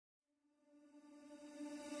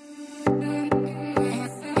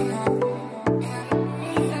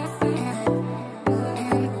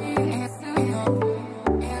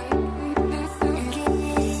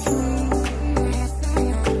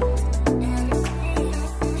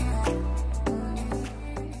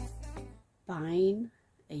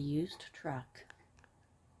truck,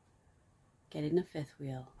 getting a fifth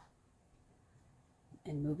wheel,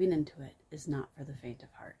 and moving into it is not for the faint of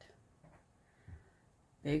heart.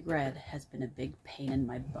 Big Red has been a big pain in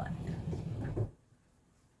my butt.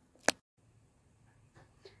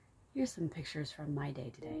 Here's some pictures from my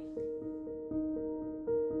day today.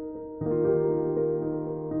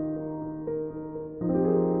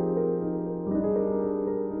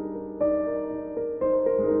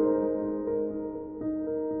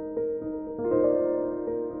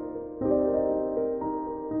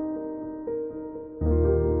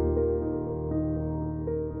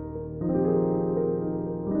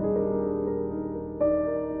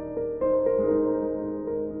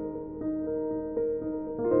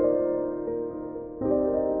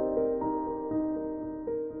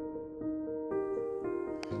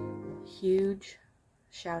 Huge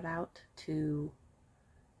shout out to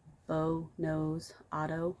Bo Knows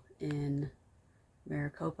Auto in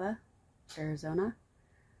Maricopa, Arizona.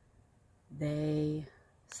 They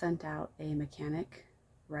sent out a mechanic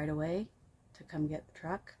right away to come get the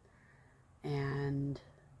truck and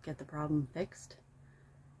get the problem fixed.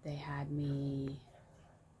 They had me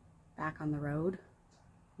back on the road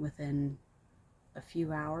within a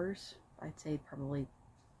few hours. I'd say probably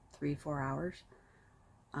 3-4 hours.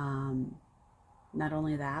 Not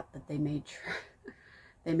only that, but they made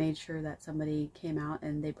sure that somebody came out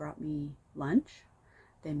and they brought me lunch.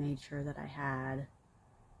 They made sure that I had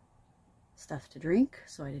stuff to drink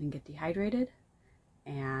so I didn't get dehydrated,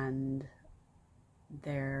 and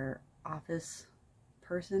their office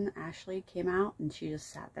person, Ashley, came out and she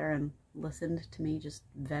just sat there and listened to me just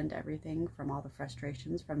vent everything from all the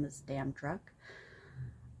frustrations from this damn truck.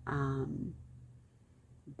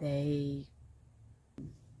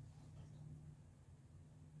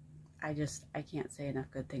 I can't say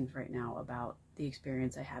enough good things right now about the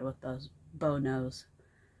experience I had with those Bo Knows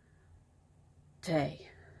today.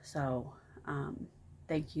 So,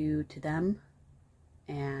 thank you to them,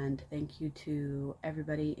 and thank you to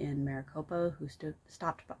everybody in Maricopa who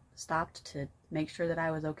stopped to make sure that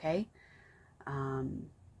I was okay.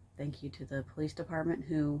 Thank you to the police department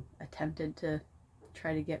who attempted to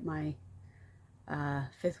try to get my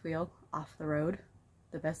fifth wheel off the road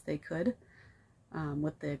the best they could.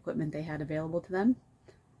 With the equipment they had available to them.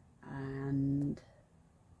 And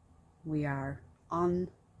we are on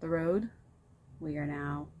the road. We are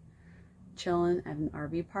now chilling at an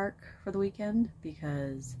RV park for the weekend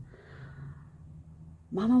because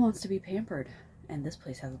Mama wants to be pampered, and this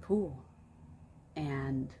place has a pool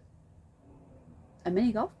and a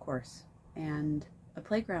mini golf course and a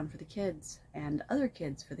playground for the kids and other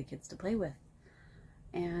kids for the kids to play with.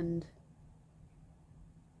 And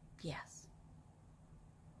yes,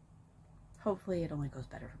 hopefully it only goes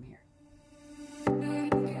better from here.